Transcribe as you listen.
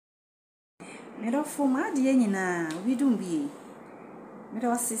Mero for my dear Nina, we don't be.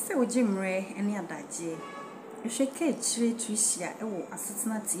 Mero sister with Jim Ray and your daddy. You shake tree Tricia,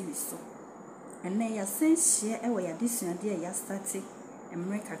 Asetena TV so. And nay, your sense share away this dear yesterday, and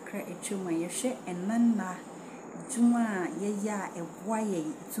make a cry a chuma, your share and nana. Juma, ya, a wire,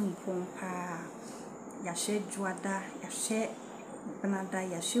 tum pompa. Ya share Juada, ya share Banada,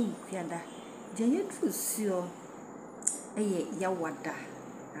 ya share Ukiada. Jay Trusio, Yawada.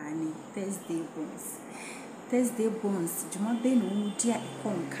 Ani Thursday bones Juma be no dia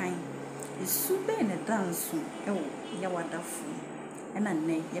ekon kan esu be na dance ewo ya wadafu ena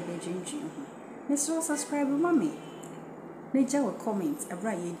nne ya be dwendwen ho ne so subscribe mami ne ja we comment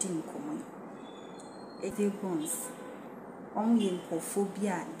abra ye di nkomo Thursday bones ye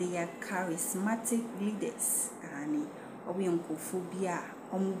nkofobia they are charismatic leaders ani ye nkofobia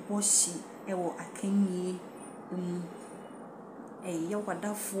boshi ewo akanyi ya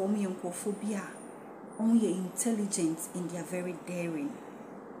wadafu ye nkofobia ye intelligent and they are very daring.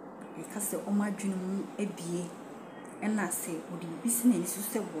 Because the omadwin mu ebie and I say would business so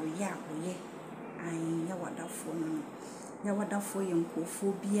say wo ya ai ya wadafo ye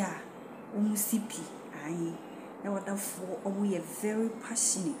nkofobia sipi ai ya wadafo ye very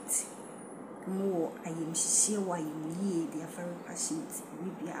passionate mo ayemhihie wa yie they are very passionate we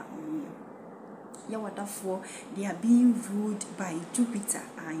bia ya wadafo they are being ruled by Jupiter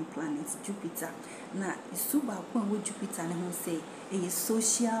and planet Jupiter na isuba kwa Jupiter ne ho say a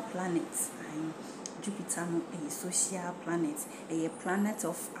social planet and Jupiter no a social planet a planet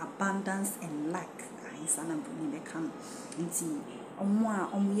of abundance and lack and sana buni bekam nti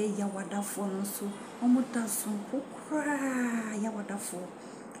omo ye ya wadafo no so omo taso kokra ya wadafo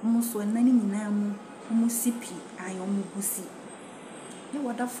omo so nani nyina mu omo sipi ayi omo gusi ya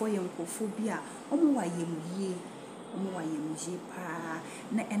wadafo ye nkofobia omo wa yemye pa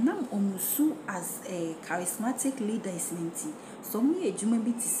na enam omusu as a charismatic leaders nti so mo ye djuma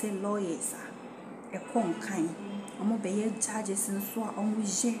bi ti say lawyers e konkan omo be ye judges nso a omo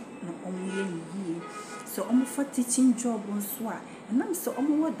je na omo ye yie so omo for teaching job nso a enam so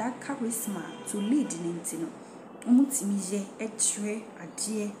omo wa that charisma to lead nti no omo timi je e tre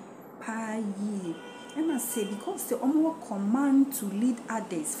ade pa yi and I say because the omo command to lead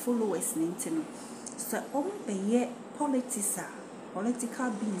others followers nti no so omo be ye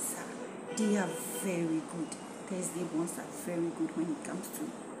political beings they are very good. Thursday ones are very good when it comes to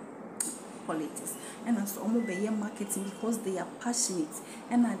politics. And as omo be marketing because they are passionate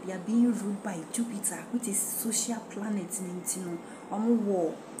and they are being ruled by Jupiter, which is social planet nintino. Omo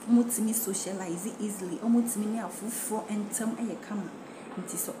wo omo timi socialize easily. Omo timi ni afufo entem eye kama.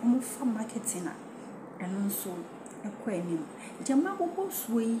 Nti so omo for marketing and also ekwa enim. Jama bobo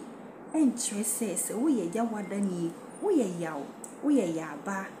suwe interest we ye ya wadani we yaw we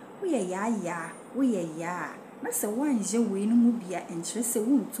yaba we ya we ya na se wanje we no mu bia interest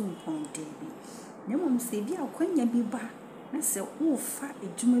wontu mpon debi na mom se bia kwanya bi ba na se wo fa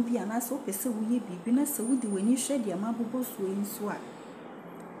edwuma bia na se opese wo ye bibi na se wodi wani hwede ma bobo so nso a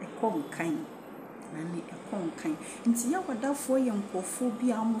ekonkan na ne ekonkan nti ya wadafo ye nkofo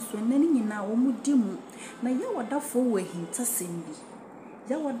bia amuso nani nyina wo mudi mu na ya wadafo wo hintasem bi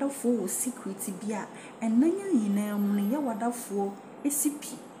ya wadafo wo secret bia enanya nyina mu ya wadafo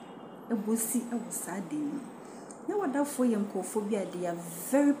esipi ebosi ewusadem ya wadafo ye nkofo bia they are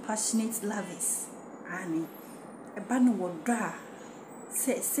very passionate lovers ani eba no wodra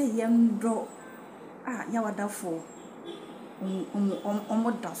se yendro ya wadafo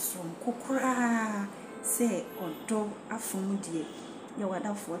daso kokora se odo afomudie ya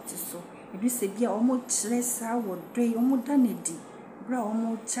wadafo tiso ebi se bia omo kire sa wodre omo danedi bra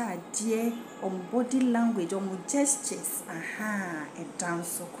omo chadie body language omo gestures e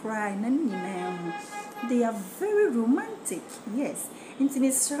dance cry na nyina they are very romantic yes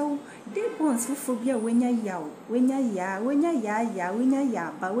intimate show they bonds phobia wenya yaw wenya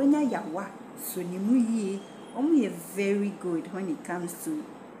ya ba wenya yawa so ni muyi omo very good when it comes to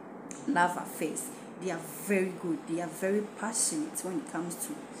love affairs. They are very good. They are very passionate when it comes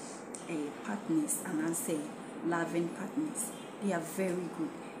to partners, and I say loving partners. They are very good.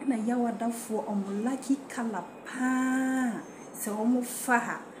 And I yawada for lucky color pa. So omo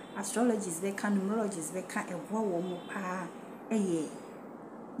faha astrologists beka numerologists beka ewa omo pa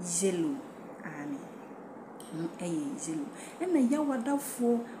yellow ani yellow. And I yawada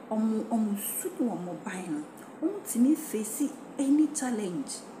for omo sudu omo bino. Timi face any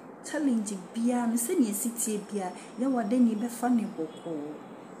challenge bia no se ne sitie bia ya wade ni be fa ne boko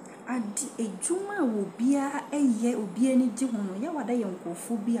adi ejuma wo bia eye obi ani di ho no ya wade ye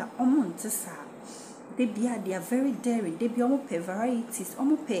nkofo bia omo ntesa they are very daring. They be almost pay varieties,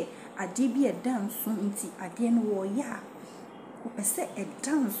 almost pay a DB a dance soon into again war ya. Opese a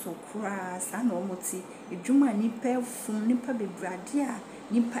dance so crass and almost a juma nipper from nipper be bradia,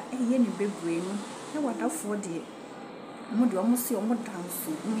 nipper a yenny be brain. Now what out for the almost see almost dance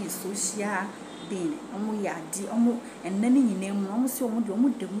so social being almost yadi almost and then in name almost see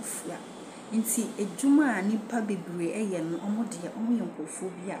almost the mufia. Inti ejuma nipa bebre eye no omo de omo yenkofo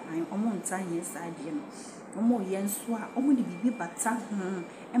bi a omo ntanye sade no omo yenso a omo de bibi bata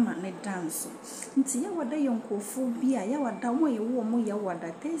e ma ne dance inti ya wada yenkofo bi a ya wada omo ye wo omo ya wada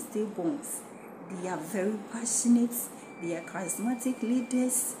Thursday bonds. They are very passionate, they are charismatic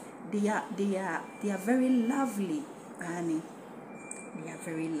leaders, they are very lovely and they are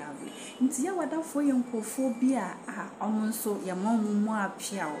very lovely. Inti ya wada fo yenkophobia omonso ya mamu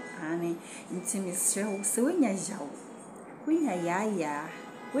apiao ane inti misrew se wenya yawo wenya ya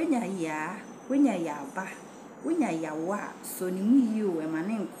wenya yaba wenya yawa so ni mu yiwo e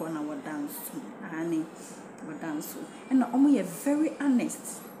mane nko na wadanso ane wadanso and omo ye very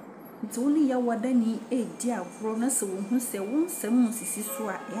honest. It's only ya wada ni di agro na se wo hu se won sem sisi so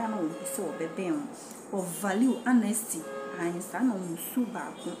a ya na wo se obebem of value honesty and sana musu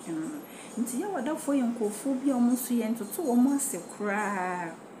ba ko nti ya wada fo yenkofo bi omusu ye ntoto wo mo ase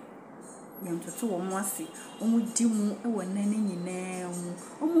kra ye ntoto wo mo ase omu di mu e wona na nyina mu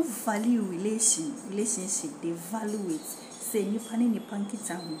omu value relationship they value it say nipa ne nipa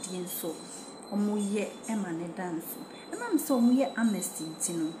nkita hudi nso omu ye e ma ne dance e ma so omu ye honesty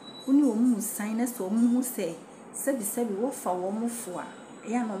ntino oni omu sign na so omu hu say sebi wo fa wo mo fo a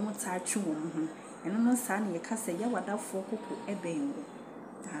ya na omu ta atwe wo mu eno no sa na ye ka say ya wada fo koko ebenwo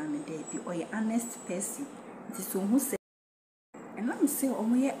and there be or honest person it so hu say and am say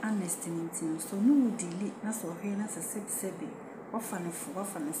omo ye honest ntin so no would delete na so he na sebi wo fa ne fo wo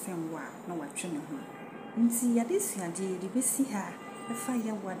fa ne sem wa na watwe ne ho nti ya desua de de besi ha e fa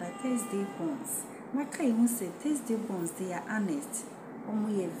ya wada Thursday bonds na kai hu say Thursday bonds they are honest omo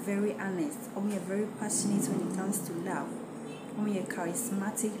ye very honest omo ye very passionate when it comes to love omo ye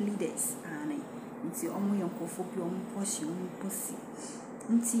charismatic leaders and nti omo yenkofo bi omo poshi omo posi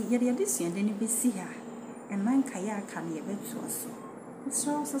nti yede desua de ne besi ha enanka ya aka ne yebeto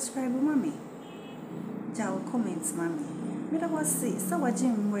so subscribe mami jaw comment mami me da wase sa waje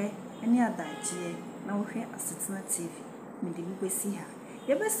nwe ene adaje na wo hwe Asetena TV me de bi besi ha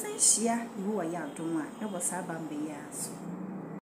yebesen hia wo wa ya adom a e wo sa bambe ya so